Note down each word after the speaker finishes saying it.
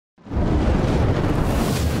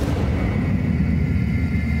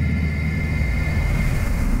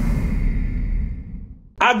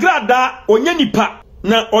Agradaa onye nipa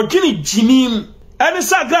na ogini jinim ene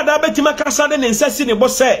sa Agradaa betima kasa de nsasi ne bo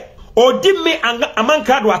se odi me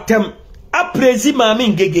Amankrado atem aprezi maame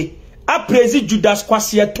ngege aprezi Judas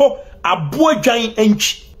kwasieto aboadwan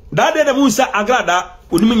enchi dade de munsa Agradaa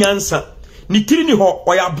onimi nyansa ni tiri ni ho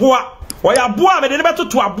oyaboa me de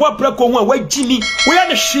betoto aboa prako hu a wagimi wo ya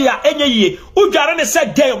ne hwea enye yie udware ne se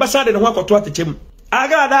den obesa de ne ho akoto atechem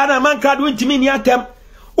Agradaa na Amankrado ntimi ni atem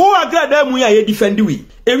o Agradaa mu ya ye defend wi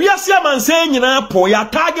ewiase amanse nyina po ya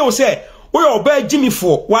tage wo se wo yo ba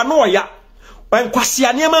gimifo wa no ya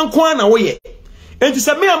enkwasea ne manko ana wo ye enti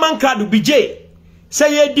se me Amankrado bije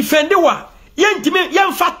se ye defend wa ye ntimi ye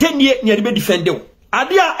mfa tenie ne de be defend wo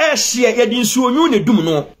ade a ehye ye di nsuonyu ne dum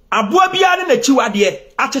no aboa bia ne nachiwade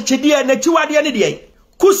achechede nachiwade ne de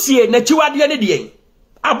kusie nachiwade ne de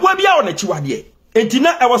aboa bia wo nachiwade enti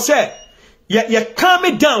na e wo se ye calm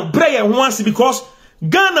me down bray ye ho ase because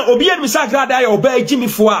Ghana obi enu sa Agradaa ya oba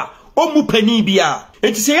agimifo a omu pani bia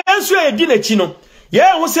enti se yenso ye di nachi no ye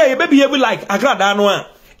ho se ye be behave like Agradaa no a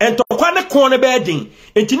entokwa ne kon ne be din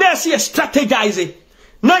enti na se ye strategize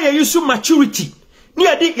na ye use maturity ni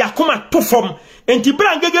ye di yakoma to form enti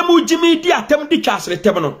bra ngege mu gimi di atem di twasre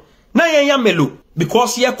tem no na ye ya melo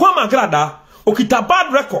because ye kwa Agradaa okita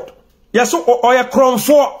bad record ye so oye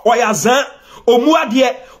kronfo oye azan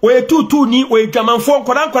omuade oye tutu ni oye dwamanfo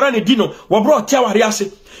nkora ne di no wo bro tia ware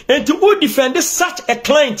ase enti who defend such a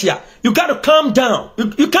client here you got to calm down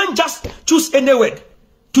you can't just choose any word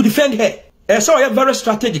to defend her so you're very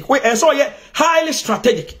strategic so you're highly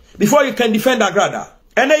strategic before you can defend Agradaa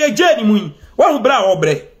and then you journey mu wa hu bra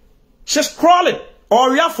obre she's crawling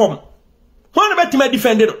or you from one bet me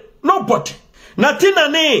defend it nobody Natina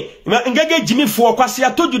ne ngege jimifo kwase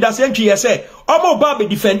atoju da se ntwi ye se omo ba be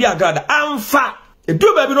defend Agradaa amfa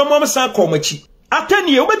edu ba bi no mo san ko machi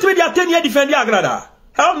atenie obetime di atenie defend Agradaa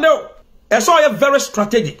hell no so you very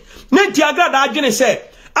strategic nti Agradaa adwene se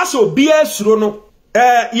aso bia suro no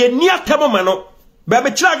ye ni atemo ma no ba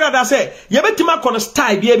be kira Agradaa se ye betima kono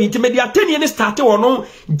style bia bi ntime di atenie ne start wo no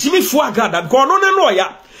jimifo Agradaa ko no ne no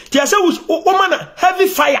ya ti ase wo mana heavy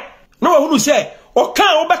fire no hunu se oka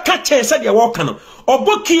obeka che se de wo ka no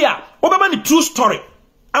obokia obeba ni true story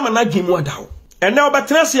ama na gimu adawo ene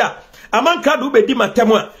obetena se a Amankrado bedi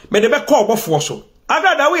matemu a me de be call Obofour so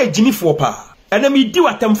Agradaa we agimifo pa ene me di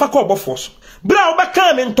watemfa call Obofour so bra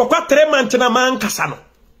obeka me ntokwa 3 months na mankasa no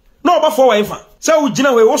na Obofour wa ifa se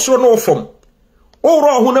ugina we wo soro no fom o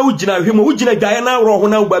ro ho na ugina hwemo ugina dwaye na ro ho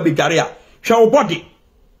na uba be dware a hwe wo body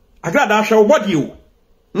Agradaa hwe wo body o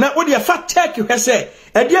na wo de fa check hwe se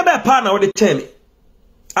e de be pa na wo de tell me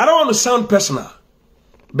I don't want to sound personal.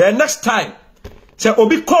 But next time, say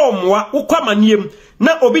obi call moi, ou kwa maniem,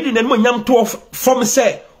 na obi di nenmo nyam to from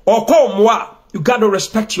say, or call moi, you got to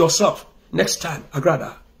respect yourself. Next time,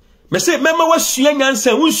 Agradaa. Me say, mema wa suya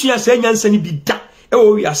nyansen, unsuya se nyansen ni bida, e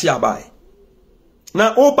wo wi ase abai.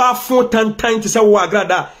 Na oba fon tantan te say wo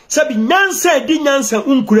Agradaa, say bi nyansen di nyansen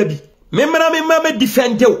unkura bi. Memra me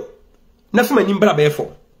defend you. Na fuma nimbra be fo.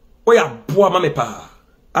 O ya boa ma me pa.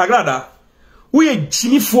 Agradaa. We a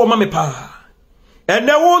jimifo ma me pa. And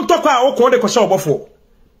na won tokwa wo ko de kwose Obofour.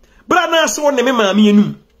 Bra na se won ne me maame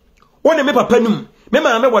enum. Won ne me papa num. Me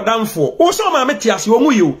maame wodamfo. Wo so maame tiase wo mu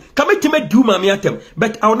yo. Ka metime du maame atem.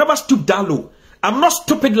 But I'll never stoop down low. I'm not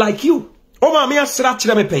stupid like you. O maame asra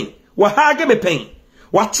kire me pen. Wa haage me pen.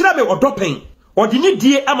 Wa kire me odo pen. Odi ni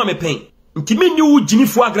die ama me pen. Nti me ni wo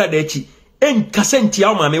jimifo Agradaa achi. Enkase ntia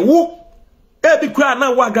wo maame wo. E bi kura na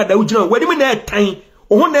wo Agradaa wo gina. Wadi me na etan.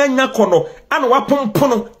 Oho na anya kono ana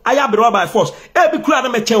wapompono ayabere by force e bi kura na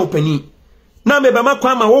meche opani na me be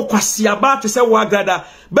makwa ma wo kwase aba te se wo Agradaa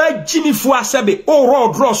ba jimifo asebe o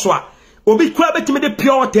ro drosso a obi kura betime de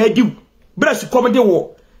pure water adi brass komede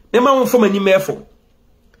wo me ma won fom ani mefo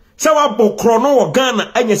se wa bokro no wo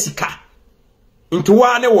Ghana anya sika nti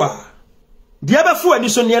wa ne wa de abefu ani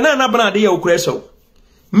so ne na bana de ye okura so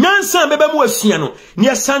nyansa bebe mu asua no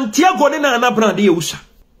ne Santiago ne na bana de ye usa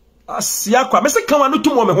asia kwa mese kan wanu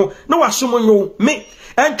tumo me ho na wasom nyo me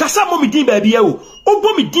enkasa mo mi din ba bia o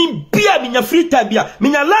obo mi din bia minya free time bia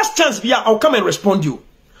minya last chance bia I'll come and respond you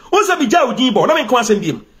once bi ja odin bo na me kan asem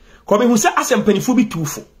biem ko me hu se asem panifo bi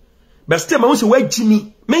tuufo but still me hu se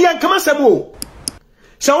wagimi me yan kama asem o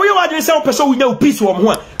se wo ye wadwen se wo pese wo nya o peace wo ho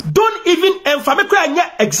a don't even me kra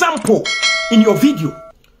nya example in your video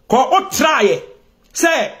ko o try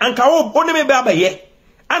say anka wo oni me ba ye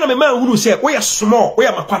ana me man hunu se we small we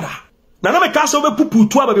makwada na me ka so be pupu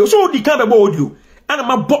tu aba be so di kan be bo audio ana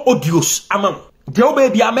ma bo audios amam de o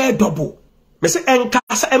baby am double me say enka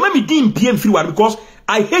sa e ma me din pie mfiri wa because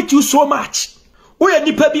I hate you so much we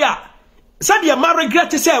nipa bia sa de ma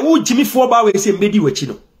regret say wo jimifo ba we say mbedi wachi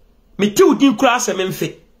no me ti udin kura se me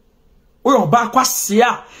mfe wo ba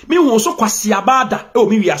kwasia me hu so kwasia bada e o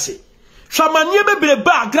mi wiase hwamanie bebre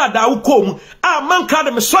ba Agradaa wo kom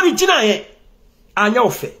Amankrado me sori gina ye anya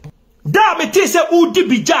ofe da me ti se udi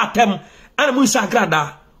bija atem ana mu sa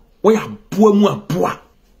Agradaa wo ya boa mu aboa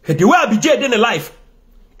he de wa bije de ne life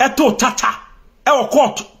eto tata e wo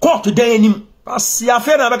court dan anim asia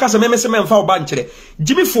fe na beka se me se me mfa wo ba nkire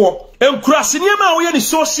jimifo enkurase niam a wo ye ni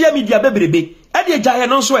social media bebrebe e de gya ye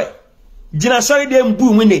no so e gina sori de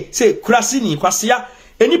mbu mu ne say kurase ni kwasia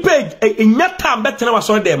enipa enyata betena wa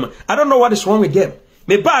sori dem. I don't know what is wrong with them.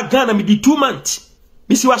 Me ba Ghana me di 2 months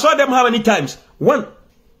me si wa sori dem how many times? 1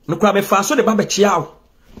 no kwa me fa so de ba be chiawo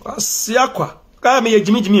kwasia kwa ka me ye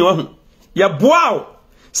jimi wa hu ya boawo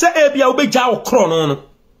se ebia wo be gya wo kro no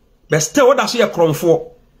but still what does ye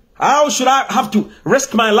kronfo. How should I have to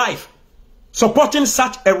risk my life supporting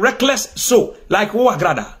such a reckless soul like wo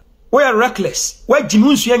Agradaa? We are reckless. We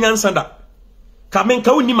jimunsu ya nyansanda.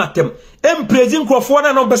 Kamenka uni matem. Emprezi nkrofo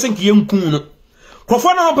na no pese nke yenkun no.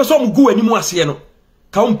 Krofo na no pese omgu animu ase no.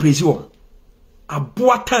 Ka omprezi wo.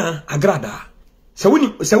 Aboata Agradaa. Se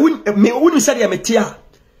wuni sade ya metia.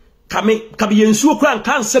 Kabe yensu okura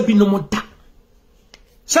nkansa bi no moda.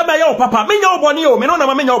 Sebe ya o papa, menya oboni o, me no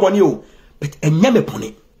na menya oboni o. But enya me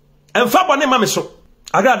pone. Emfa bone ma me so.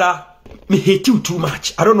 Agradaa, me hate you too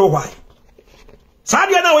much. I don't know why.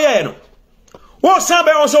 Sadia na we no. Wo san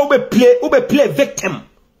be also we play victim.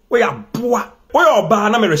 We are boa. We oba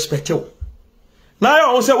na me respect you. Na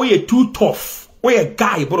you on say we too tough. We a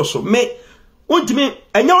guy bro so me untimi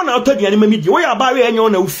enya na otaduane ma midi. We aba we enya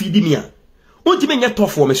na wo feed me a. Untimi nya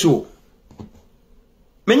tough wo me so.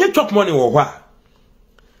 Me nya chop money wo hwa.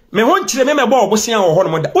 Me ho nkire me bo obosia wo ho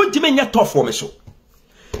no da. Untimi nya tough wo me so.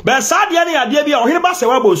 But sadia na ya de bia ohene ba se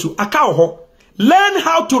wa bonsu aka wo ho. Learn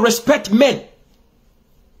how to respect men.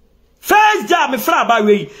 First job me fra ba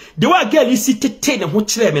we the way girl is tete ne ho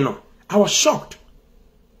kire me no I was shocked.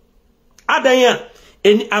 Adanya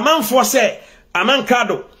eni amanfo se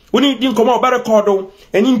Amankrado woni di nkomo oba record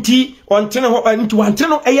eni nti ontene ho nti wantene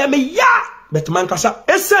no eya me ya bet man kasa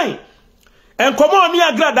esen enkomo ni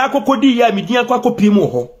Agradaa akokodi ya medin akokopie mu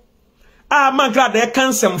ho Amankrado e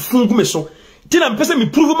kansem fungu me so ti na mpese me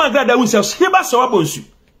prove Agradaa won se he ba se wabonsu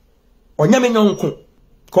onya me nyonko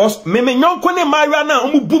cause me nyonko ne mawa na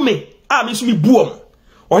omubu me me so me buom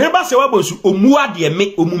ohe ba se wabonsu omu ade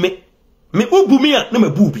me omume me ubu me a na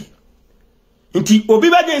mabu bi nti obi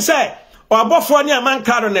ba gen se obofo ne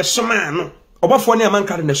Amankrado ne soma no obofo ne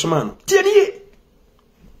Amankrado ne soma no tie ni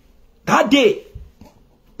that day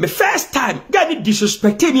me first time get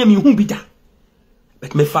disrespect me hu bi da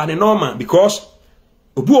but me fa ne normal because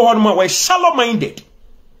obi o hono ma we shallow minded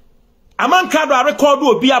Amankrado a record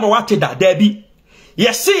obi aba wate da bi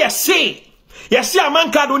yes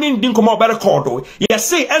Amankrado ni ndin komo oba record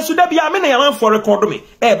yes enso da bia me na yaman for record me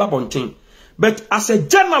ba bontin but as a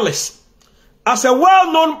journalist as a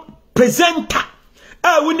well-known presenter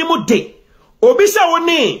woni mo de obi se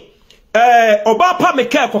woni oba pa me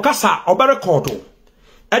ka kokasa oba record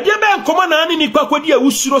e de be nkomo na ani ni kwakodi a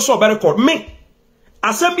usuro so oba record me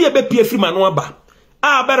asem bi e be pie frima no aba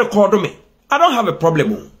ba record me I don't have a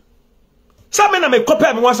problem so me na me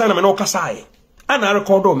copy me wasa na me no kasa and I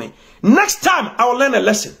record me. Next time I will learn a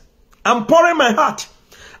lesson. I'm pouring my heart.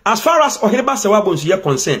 As far as Ohiriba Sewabonsu is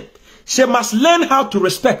concerned, she must learn how to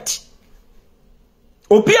respect.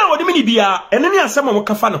 Opia odimini bia eneni asema mo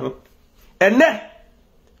kafa ne ho. Enne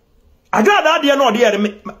Agradaa de no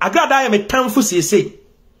de Agradaa me tamfo sese.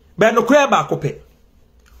 Be no kura ba kope.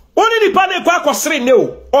 Oni ni pa ne kwa akosere ne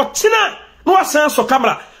o. Otena no asan so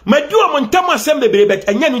camera. Madu o montam asem bebre bet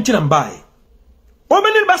enya no ntina mbae.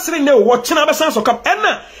 Omeni basere ne o chena besan so kap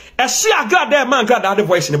enna ehye Agradaa ma Agradaa de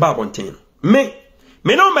voice ne ba bonten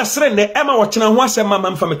me no mesere ne ema wo chena ho asem ma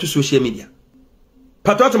mfa meto social media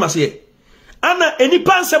patot mase ana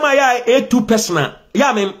enipa nsem aya e too personal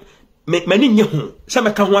ya me mani nye ho se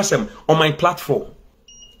me ka ho asem on my platform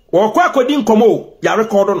wo kwa kodi nkomo ya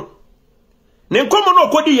record no ne nkomo no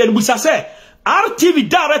kodi ye busa se RTV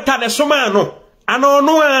director ne soma no ano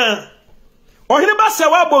no a ohine ba se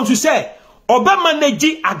wa bonsu se oba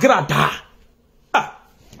manage Agradaa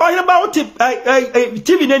oye ba oti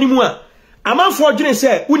TV nanimu a amanfo odwene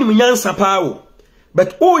se unim nyansa paa o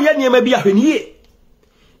but o ye niam bi ahwenie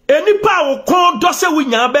enipa wo kon do se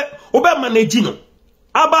wunya be oba manage no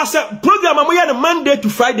aba se program amoye ne Monday to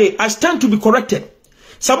Friday I stand to be corrected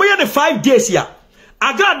samoye ne 5 days ya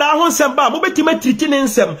Agradaa ho nsem ba mo betima treat ne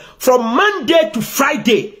nsem from Monday to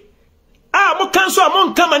Friday mo cancel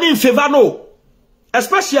amon come in favor no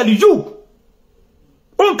especially you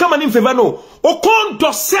on come in favor no o kon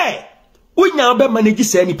do say unya be manage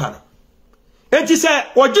se nipa no It is a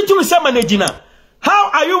wajitu se managina.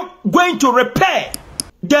 How are you going to repair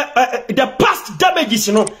the past damages,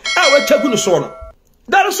 you know?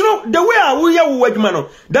 There is no the way we are working, man.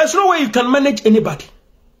 There's no way you can manage anybody.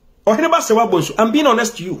 I'm being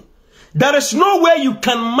honest to you. There is no way you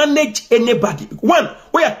can manage anybody. One,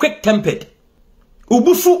 we are quick-tempered.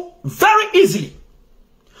 Obofour very easily.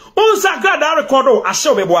 Unsa Agradaa recordo ashe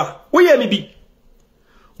obeboa. We hear me be.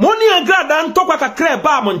 Money Agradaa ntokwa kakra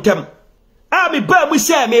ba montem. A me ba mu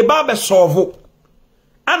say me ba be solve.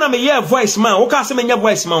 Ana me hear voice man, wo ka se me nya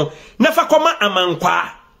voice man. Na fa koma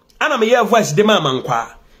amankwa. Ana me hear voice de ma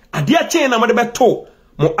amankwa. Ade a chen na mo de beto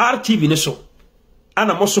mo RTV ni so.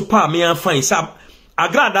 Ana mo so pa me afan sab.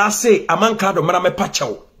 Agradaa say Amankrado mara me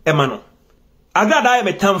pachaw e ma no. Agradaa e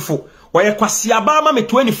me tamfo. Waye kwasi aba ma me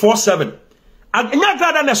 24/7. Anya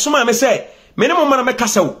Agradaa na soma me say me ne mo mara me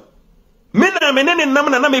kasaw. Me na me ne nam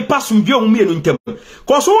na me pasum bi ohum enu ntem.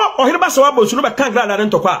 Ko so ohire ba se wa bonsu no be kan Agradaa ne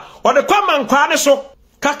ntokwa. O de kwa mankwa ne so.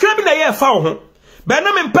 Kakra bi na ye fa wo ho. Be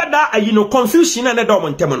na me mpeda ayi no confusion na ne do mo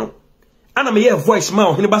ntem no. Ana me ye voice ma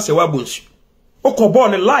ohire ba se wa bonsu. O ko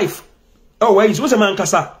born life. Oh wait, so man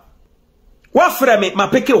kasa. Wa frɛ me ma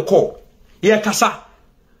peke o call. Ye kasa.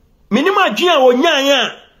 Minima adwia o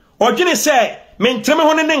nyaanya. Odwene sɛ me nteme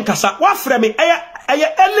ho ne nkasa. Wa frɛ me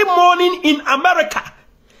eye early morning in America.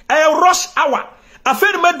 Eye rush hour.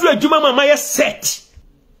 Afɛn madu adwuma mama ye set.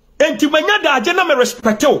 Enti manya da agye na me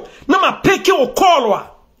respect o. Na ma peke o call wa.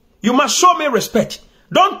 You must show me respect.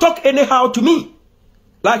 Don't talk anyhow to me.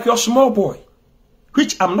 Like your small boy.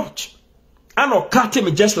 Which I'm not. I no cut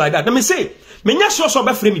me just like that. Let me say, me nya so so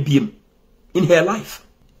be frame me biem in her life.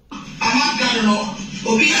 Amankrado no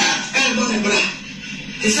obi a elbow ne bra.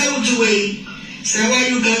 Is that what you way? Say where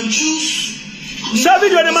you can choose. Shall we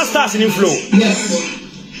do the masters in flow? Yes.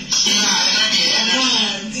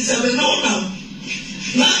 This is a no now.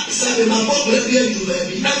 Na say my pop let you do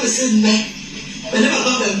baby. Na me say ne. Me never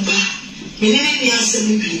got them back. Me ni answer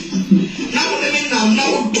me bi. Na wo me na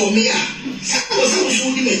wo do me a. Say was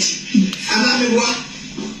so di mechi. Ana me wa.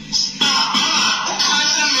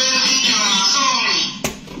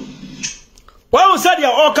 Well, said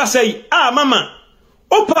your orca say, mama,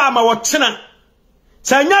 opa ma watchena.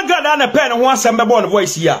 Say, nya Agradaa na pen and once I'm born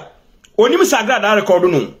voice here. Only Miss Agradaa record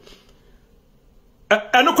no.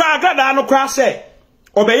 And no cry Agradaa no cry say,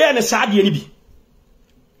 obey and a sad yenibi.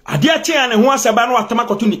 A dear chain and once a bano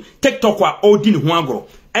atamacotuni, TikTok wa odin huangro,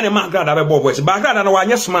 and a man Agradaa voice. But Agradaa no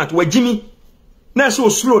one smart, where Jimmy. Na so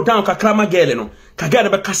slow down ka krama girl no. Ka girl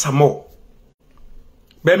be kasa mo.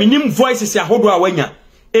 Be minim voices ya hodo awanya.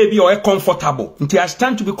 Ebi o comfortable. Nti I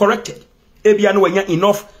stand to be corrected. Ebi anu wanya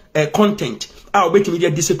enough content. A obetimi dia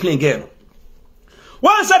discipline girl.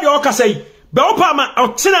 One said the oka say, be opa ma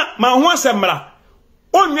otina ma ho asemmra.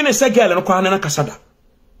 Onwene se girl no kwa na kasada.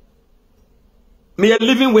 Me a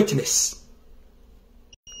living witness.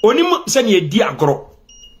 Onim se ne di agro.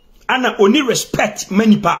 Ana oni respect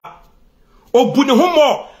manipa. Obune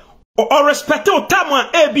homo o respect o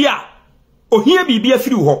tamwa ebia o hia bibia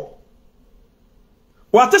firi ho.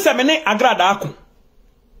 Wate se me ne Agradaa akon.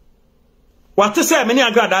 Wate se me ne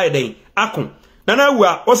Agradaa eden akon. Nana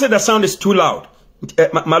wa o say the sound is too loud.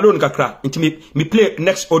 Malone kakra. Nti me play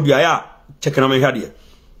next audio ya check na me hade.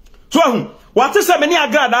 So ahun wate se me ne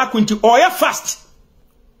Agradaa akon nti o ya fast.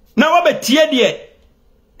 Na wo betie de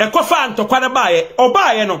ekofa antokwa na baaye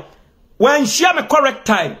obaaye no when share me correct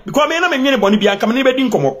time because me na me nwene boni bia nka me be di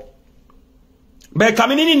nkomo be ka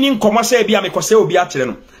me ni nkomo say bia me kose obi a kire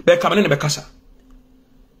no be ka me ne be kasa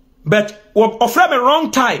but offer me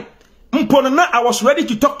wrong time mpo na I was ready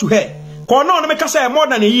to talk to her ko no me kasa more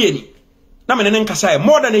than a year ni na me ne nkasa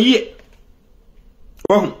more than a year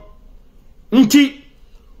oh nti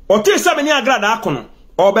o te sa me ni Agradaa akono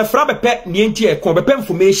o be fra be pe ni enti e ko be pe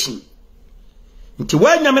information nti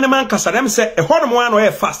wa nya me ne man kasa dem say e hono mo an o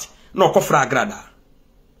e fast no kofra Agradaa.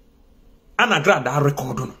 Ana Agradaa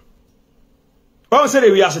record no. O se de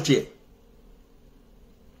wi asete.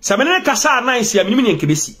 Se menene kasa nice ya minimi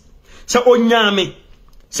nkebesi. Se onyame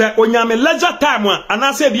leisure time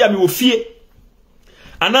ana se bia me ofie.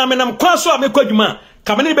 Ana me nam kwaso a me kwadwuma,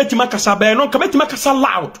 ka menene betima kasa be no, ka betima kasa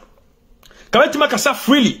loud. Ka betima kasa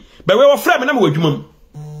freely. Be we ofra me na me wadwuma mu.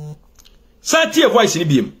 Sa tie voice ni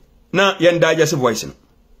biem. Na yenda just voice no.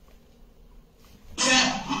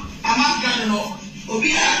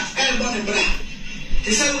 Obi a elbow ne bra.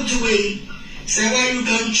 Is that what you way? Say where you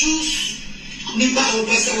can choose. Nipa o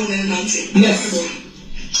pesa o ne nante. Yes.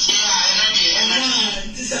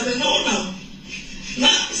 This is no now. Na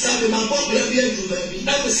sabe ma pop le bia du baby.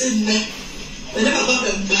 Na me say ne. Me never got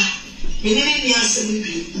them back. Me ni asem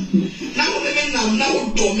bi. Na wo me na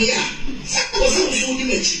wo do me a. Sa ko so di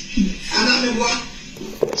mechi.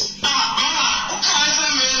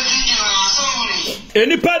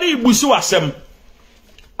 Anybody ibusu asem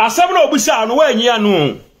na obusa no wanyi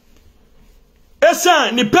anu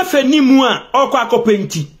esa ni pefe nimu a okwa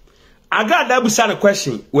akopenti Agradaa busa na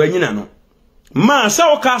question wanyi na no ma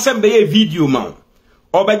sa o ka asem be ye video ma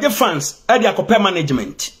obeje fans e di akope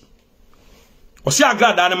management o si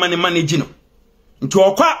Agradaa na manage no nti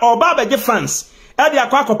okwa oba beje fans e di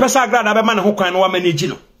akope sa Agradaa be ma ne ho kwan no wa manage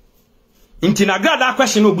no nti na Agradaa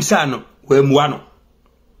question obusa no wa muwa no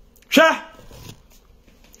hwa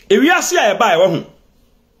ewiase a eba ewo hu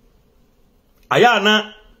aya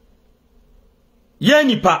na ye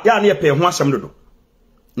nipa ya na ye pe ho asem dodo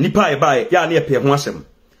nipa eba ya na ye pe ho asem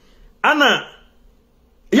ana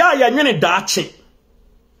ya nyene daache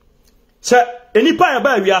se enipa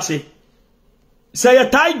eba ewiase se ye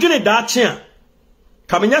tai dwene daache a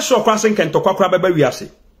kamenya so kwase nkentokwa kra beba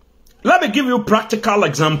wiase. Let me give you practical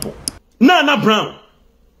example. Nana Brown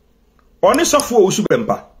oni sofo osu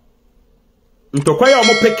bempa ntokwa ya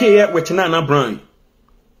omo peke ye with Nana Brown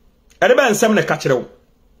ereba nsem ne ka kirewo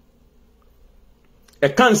e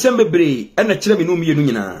kan nsem bebre e na kire me no mienu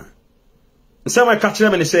nyina nsem e ka kire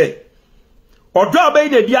me ne se odo abai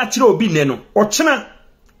na di a kire obi ne no o kina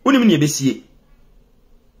unim ne besie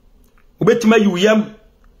obetima yuyam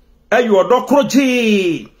ayu odo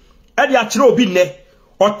kroje e di a kire obi ne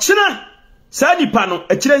o kina sa nipa no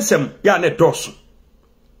e kire nsem ya ne doso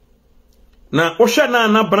na o hwe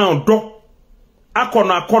Nana Brown do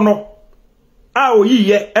akono a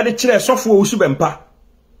oyiye e de kire sofo osu bempa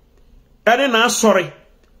ene na asori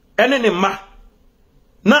ene ne ma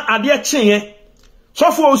na ade akyenye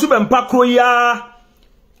sofo osu bempa kro ya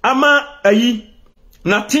ama ayi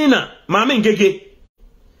na tina maame ngege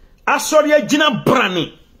asori agina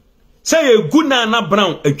brani say egu Nana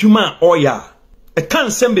Brown adwuma oya e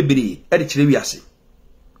kan sem bebiri e de kire wiase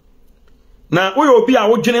na oyo obi a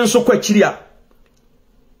wogene nso kwa kiri a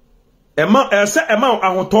ema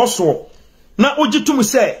ahotoso na ogitum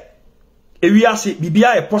se ewiase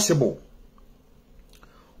bibia e possible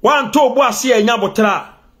wan to bo ase enya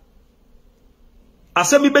botra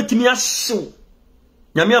asemi betimi ahyew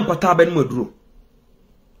nyame ampata ba no aduro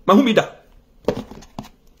mahumida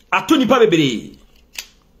ato nipa bebere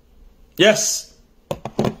yes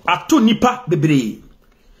ato nipa bebere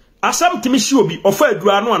asam timi hye obi ofa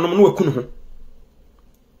aduro anu anom no wakunu ho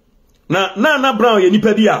na Nana Brown ye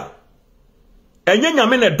nipa bia enye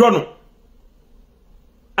nyame ne do no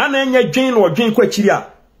ana enye dwen no dwen kwa kiri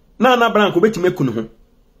a Nana Brown ko betime kunu ho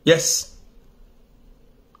yes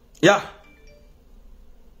yeah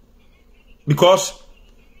because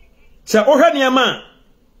se ohwe niam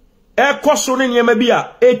e koso ne niam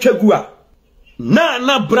bia e twagu a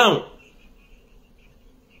Nana Brown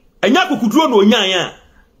enya kokuduro no onyan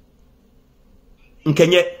a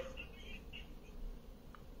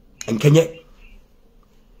nkenye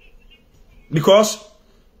because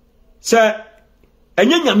se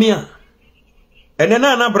enye nyame a ene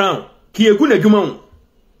Nana Brown ki egu na dwuma ho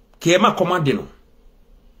ki e ma commande no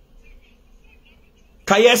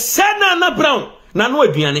ka ye se Nana Brown na no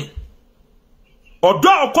aduane odo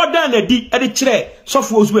okoda na di e de kire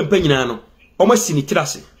sofo ozu bempa nyina no o ma sini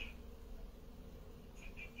tirase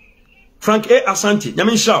Frank A. Asante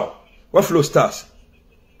nyame nshao wa Flow Stars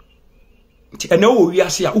ti ene wo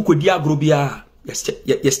wiase a ukodi agro bia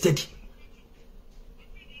ye steady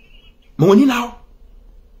Moni now.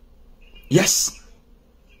 Yes.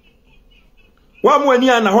 Wa mo ani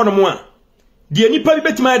ana hono mo a. De nipa bi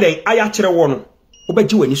betima den aya kire wo no.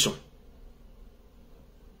 Obaji wani so.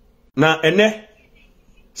 Na ene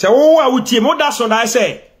se wo a wutie mo da so da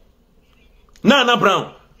say Nana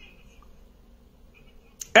Brown.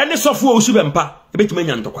 Ene sofo osu bempa e betima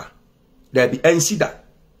nya ntokwa. Da bi ensida.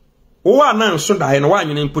 Wo a na nso da he no wa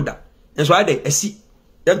anwene mpoda. Enso ade asi.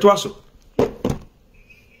 Yento aso.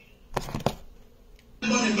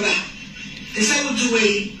 They say what you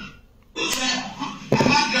way. They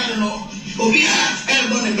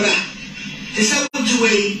say what you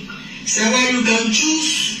way. Say why you can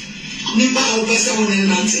choose. Nipa or person on the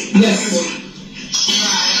mountain. Yes.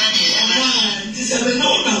 This is no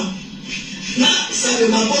now. Now, say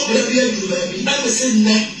my boy will be able to baby. That was in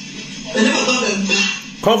there. They never got them back.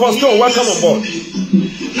 Comfort Store, welcome on board.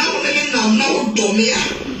 Now again now to me. I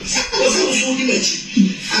was so image.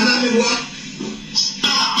 And I'm what.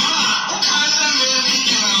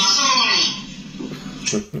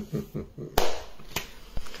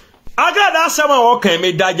 Agradaa sama o kan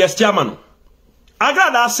me digest amano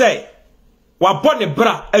Agradaa say wa bone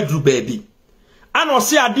bra adru baabi ana o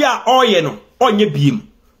se ade a oye no onye biem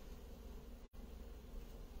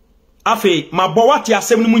afi ma bo wate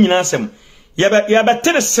asem no mu nyina asem Yaba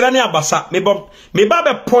tene srane abasa me ba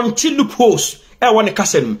be ponchi loopholes e woni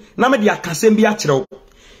kasem na me dia kasem bi a kire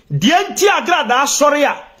de anti Agradaa asore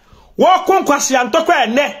a wo konkwase antokwa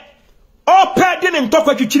ene o pe de ne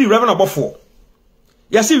ntokwa twitwiri Reverend Obofour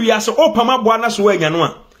yasi wi aso o pama boa na so anya no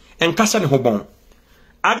a enkasa ne ho bon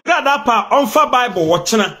Agradaa pa onfa Bible wo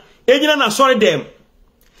kyena enyina na asore dem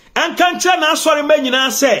ankanche na asore ma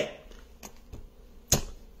nyina se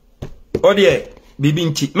odie bibi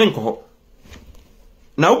nti menko ho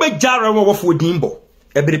na ube jara Obofour dimbo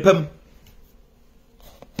ebrepam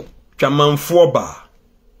twamanfo ba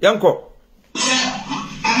yanko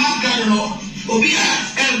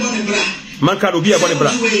Amankrado obi ebone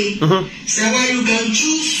bra say why you can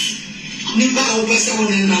choose nipa opese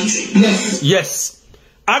one nante yes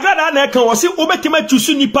Agradaa na kan wo se obetima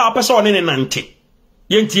choose nipa opese one nante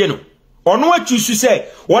yentie no ono achusu se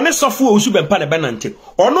one sofo osu bempa ne benante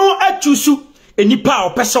ono achusu enipa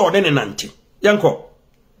opese one nante yanko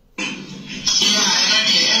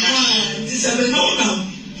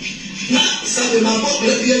na sabe ma bo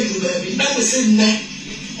bla bia you baby na we say na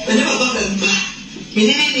me ne baba bemba me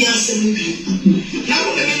ni asem bi na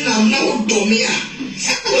wo me na wo do me a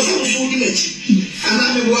sa ko so so di mechi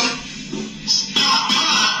ana me boa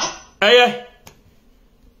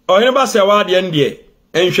ohene ba se wa de ndie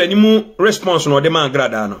enhwani mu response no de ma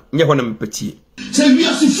Agradaa no nye ho na mepetie se wi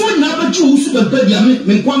asifo na ba ju usu bemba dia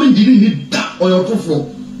me kwa me ndiri ni da oyotofo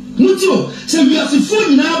mutio se wi asifo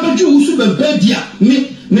na ba ju usu bemba dia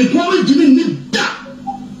me kwa me ndiri ni da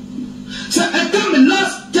se etam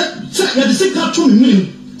last se ya de se ka to me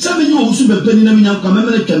se me yo usu bemba ni na me nyanka me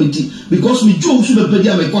me twamiti because me ju usu bemba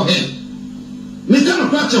dia me kwa he me ka no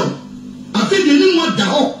kwa cho afi de ni mo da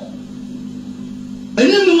ho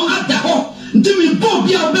eni mo ada ho nti me bo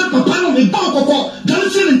bia be papa no me bo kokko dan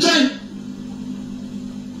se ne nchen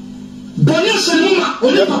bonya se mama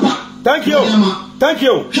ole papa thank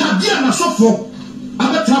you shadia na sofo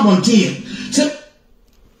abeta bontie se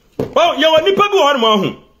well yo nipa bi ho no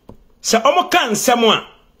ho se omo kan nsem a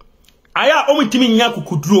aya omo timi nya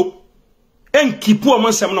kokuduro enkipu omo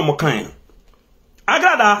nsem no mo kan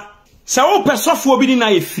Agradaa se wo pesofo obi ni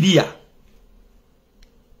na efiri a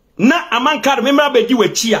na Amankrado memra bedi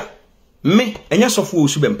wachi a me enya sofo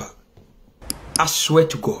osu bempa I swear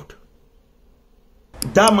to God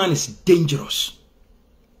that man is dangerous.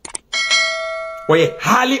 Oye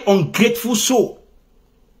highly ungrateful soul.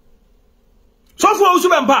 Sofo osu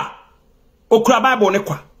bempa okura Bible ne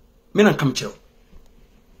kwa me na kam kire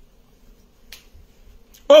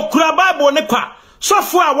okura Bible ne kwa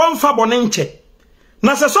sofo a wonfa bone nche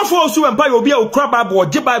na se sofo osu bempa yo bia okura Bible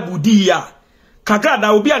oje Bible di ya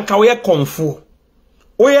Agradaa obi anka we konfo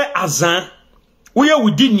oye azan oye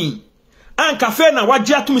wudini anka fe na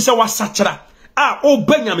waje atumi se wasachira a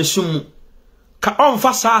obanyamesum ka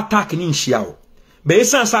onfa sa attack ni nhia wo be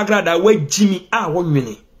san sa Agradaa wajimi a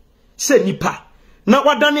wonwene se nipa na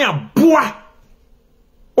wadane aboa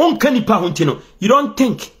onka nipa hontino you don't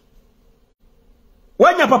think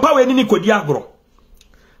wanya papa we ni kodi agro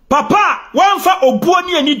papa wanfa obuo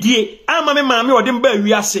ni anidie ama me maame ode mba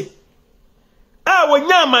wiase a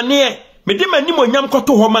wonya amane me de mani monyam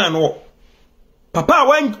koto ho man wo papa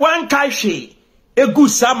wan kai hwe egu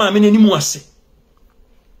sa maame ni mu ase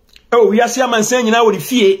o wiase amansan nyina wo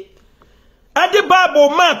fie ade Bible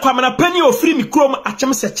ma kwamana pani ofiri mikrom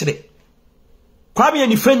achem sekire kwame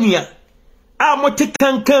ni fanua a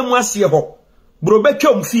motekankan mu ase ho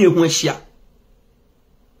brobetwa fie ho ahia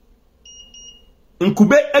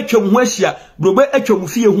nkube atwa ho ahia brobe atwa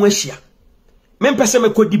fie ho ahia mempese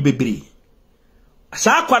mekodi bebre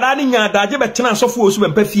sa akwada ni nya adaje betena asofo osu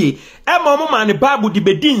bempa fie e ma mo ma ne Bible di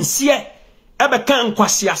bedi nsie e be kan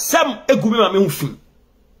nkwase asem egumi ma me hufin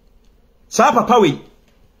sa papa we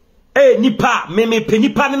nipa me pe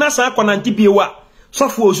nipa ne na sa akwana ntibie wa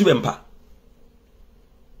sofo osu bempa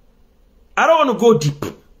I don't want to go deep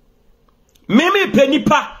me pe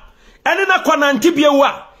nipa ene na kwana ntibie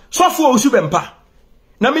wa sofo osu bempa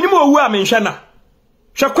na minimo owu a menhwe na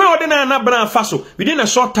hwekwa ode na bra faso within a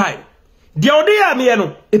short time dia ode ya me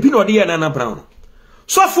no ebi na ode ya na brown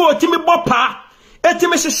sofo otimi bopa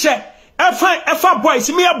etimi hyehyɛ efa boys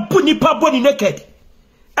me abu nipa body naked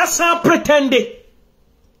asa pretende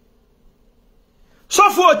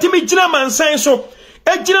sofo otimi gina mansan so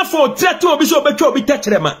egina for threat obi so obetwa obi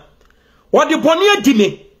tekrema wode boni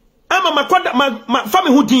adime ama makwada ma fa me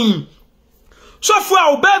hudin sofo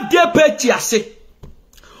a birthday party ase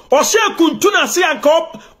o se kuntuna se anka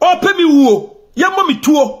opemi wuo yemmo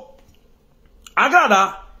mituo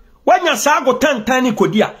Agradaa wanya sago tantani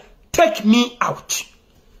kodia take me out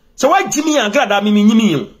so why Jimmy Agradaa mimi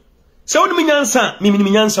nyimi so woni minyansa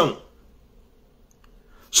mimi nyansa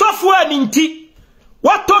So for ninti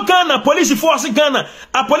what to Ghana police force Ghana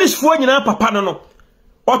a police for nyina papa no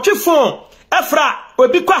otwe phone efra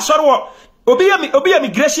obi kwa soro obi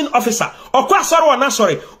immigration officer okwa soro na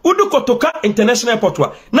sorry udu kotoka international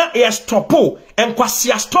airport na e stopo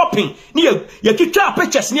enkwase stopping ni ya kitwa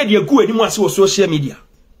pictures ni de agu ani mu ase wo social media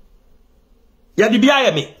ya di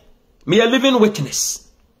bia me a living witness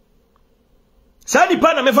sadi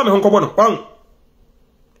pa na me fa me honkobo no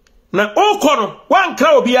na o kono wan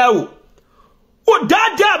kra obi awo o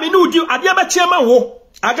dada me no di ade abachema wo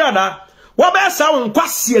Agradaa wa ba sa won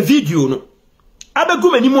kwase video no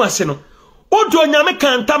abegu mani mu ase no o do nyame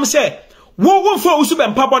kantam se wo fo usu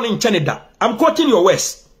bempa bone nche ne da. I'm quoting your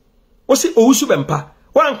words. O si usu bempa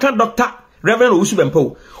wan kan doctor reverend usu bempa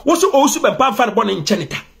wo si usu bempa fa bone nche ne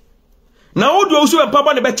da. Na o do usu bempa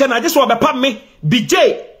bone be che na just wo bepa me BJ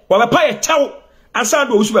wo bepa ye chaw ansa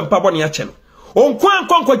do usu bempa bone ya che no on kwan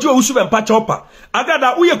kwankwaje usu bempa chopa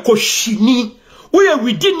Agradaa wo ye koshini wo ye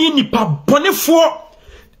widini nipa bonefo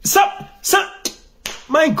sa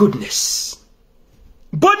my goodness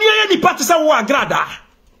boni ye nipa te sa wo Agradaa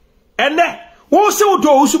ene wo se wo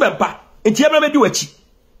do usu bempa enti ebra medi wachi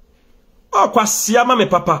o kwasia ma me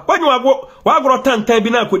papa wanyu wagro tantan bi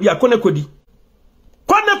na akodi akone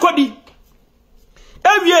kodi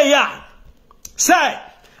ewie ya say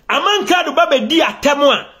Amankrado baba di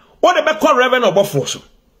atemu a wo de be call Reverend Obofour so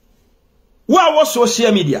wo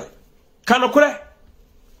social media kanokore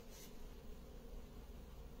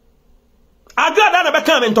Agradaa na be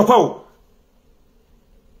kan me ntokwa wo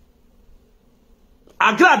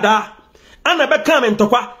Agradaa ana be kan me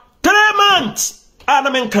ntokwa 3 months ana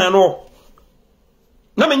men kan no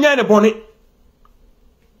na me nya ne bone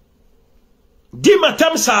di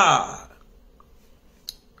matamsa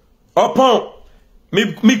opon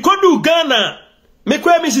mi kodu Ghana me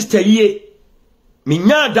kwa mi sister ye mi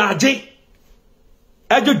nya daje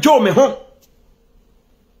ajojo me ho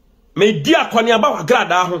me di akoni aba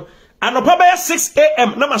Agradaa ho anopa ba 6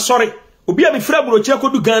 AM na ma sorry obi a mi fra burochi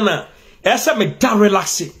kodu Ghana esa me da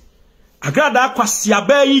relaxing Agradaa kwasi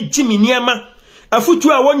aba yi jimi niema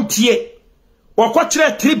afutu a wontie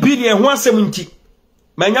wakɔkyerɛ 3 billion ho asɛm nti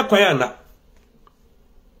manya kwan ana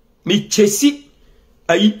me chesi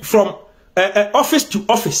from office to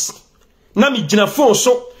office na me gina phone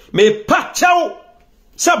so me pachaw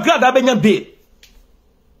sa Agradaa benya be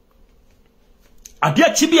ade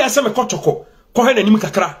achi bia se me kɔtɔkɔ kɔhɛ nanim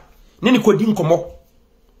kakra ne kodi nkomo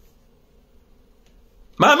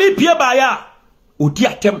ma me pie ba ya odi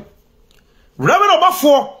atem Reverend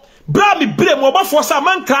Obofour bra me bre mo Obofour sa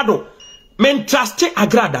Amankrado men trust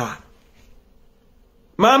Agradaa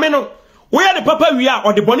ma me no wo ya de papa wi a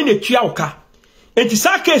ode boni na tua woka enti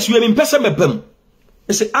sa case wi me mpese mebam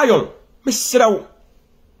e se ayon me sirawo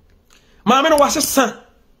ma me no wasesa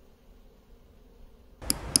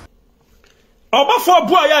Obofour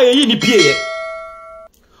bua ya yi ni pie ye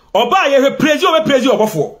oba ye hwe prezi o be prezi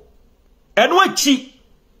Obofour eno achi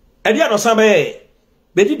e dia no san be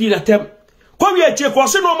didi na tem ko wi achi ko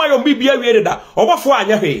se no ma yo bibia wi da Obofour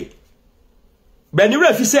anya hwe be ni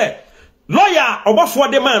refi se lawyer Obofour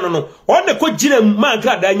de man no on ne ko gina man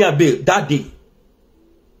Agradaa anya bail that day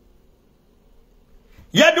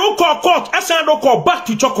ya do call court asan do call back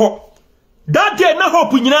to choko that day na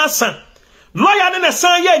hope nyina asan lawyer ne na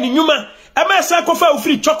san ye ni nyuma e ma san ko fa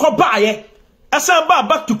ofri choko ba ye asan ba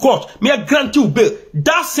back to court me grant you bail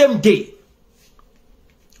that same day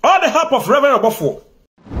all the help of Reverend Obofour